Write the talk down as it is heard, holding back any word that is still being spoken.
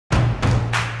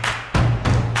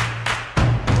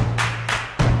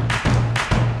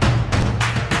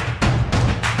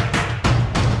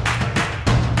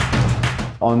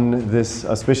On this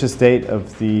auspicious date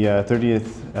of the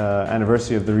 30th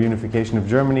anniversary of the reunification of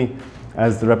Germany,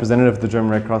 as the representative of the German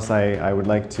Red Cross, I would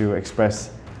like to express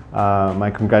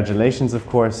my congratulations, of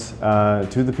course,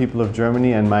 to the people of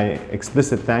Germany, and my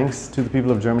explicit thanks to the people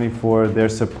of Germany for their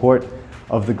support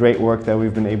of the great work that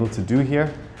we've been able to do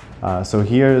here. So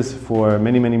here's for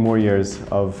many, many more years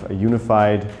of a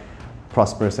unified,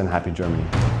 prosperous and happy Germany.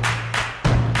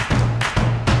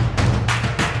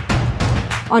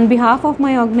 On behalf of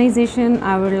my organization,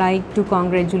 I would like to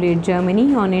congratulate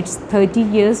Germany on its 30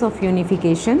 years of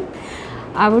unification.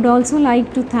 I would also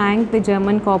like to thank the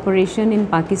German Corporation in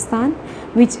Pakistan,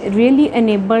 which really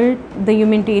enabled the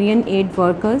humanitarian aid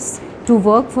workers to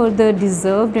work for the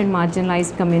deserved and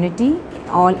marginalized community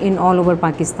all over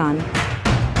Pakistan.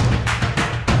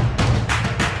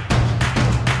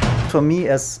 For me,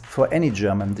 as for any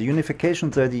German, the unification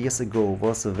 30 years ago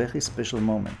was a very special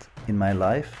moment in my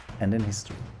life and in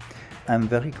history. I'm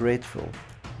very grateful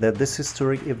that this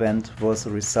historic event was a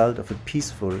result of a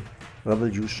peaceful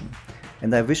revolution,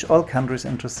 and I wish all countries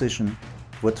in transition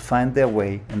would find their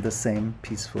way in the same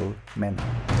peaceful manner.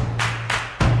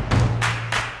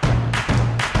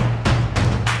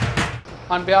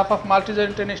 On behalf of Malteser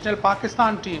International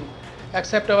Pakistan team,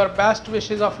 accept our best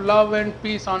wishes of love and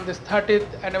peace on this 30th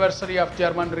anniversary of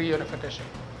German reunification.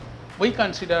 We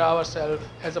consider ourselves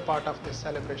as a part of this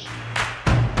celebration.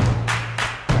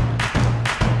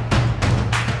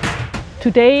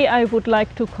 Today I would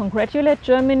like to congratulate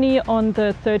Germany on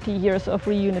the 30 years of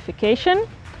reunification.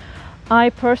 I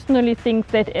personally think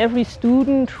that every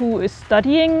student who is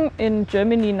studying in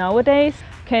Germany nowadays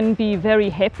can be very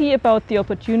happy about the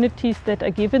opportunities that are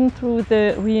given through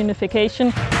the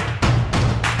reunification.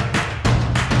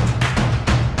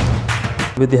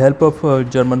 With the help of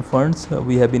German funds,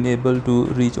 we have been able to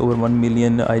reach over 1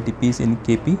 million IDPs in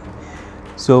KP.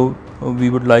 So we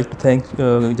would like to thank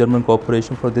German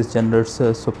Corporation for this generous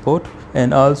support,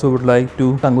 and also would like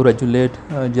to congratulate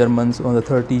Germans on the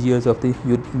 30 years of the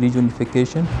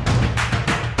reunification.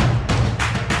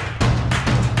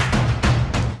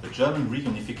 The German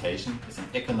reunification is an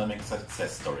economic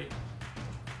success story.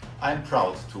 I am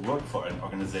proud to work for an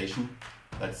organization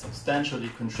that substantially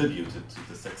contributed to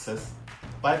the success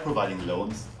by providing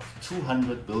loans of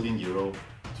 200 billion euro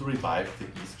to revive the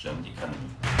East German economy.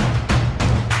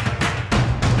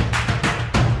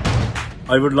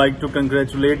 I would like to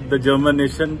congratulate the German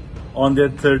nation on their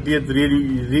 30th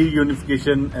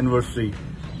reunification anniversary.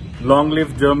 Long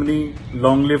live Germany,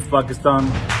 long live Pakistan.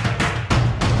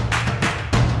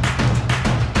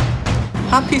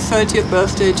 Happy 30th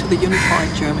birthday to the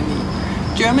unified Germany.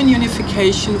 German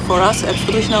unification for us at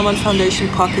Friedrich Naumann Foundation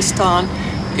Pakistan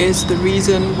is the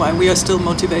reason why we are still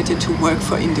motivated to work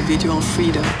for individual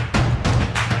freedom.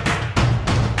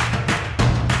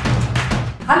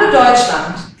 Hallo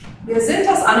Deutschland! Wir sind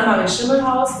das Annemarie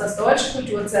Schimmelhaus, das Deutsche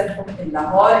Kulturzentrum in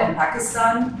Lahore in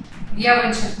Pakistan. Wir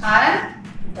wünschen allen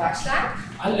in Deutschland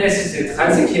anlässlich der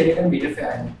 30-jährigen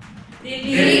Wiedervereinigung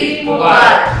Eid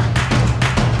Mubarak!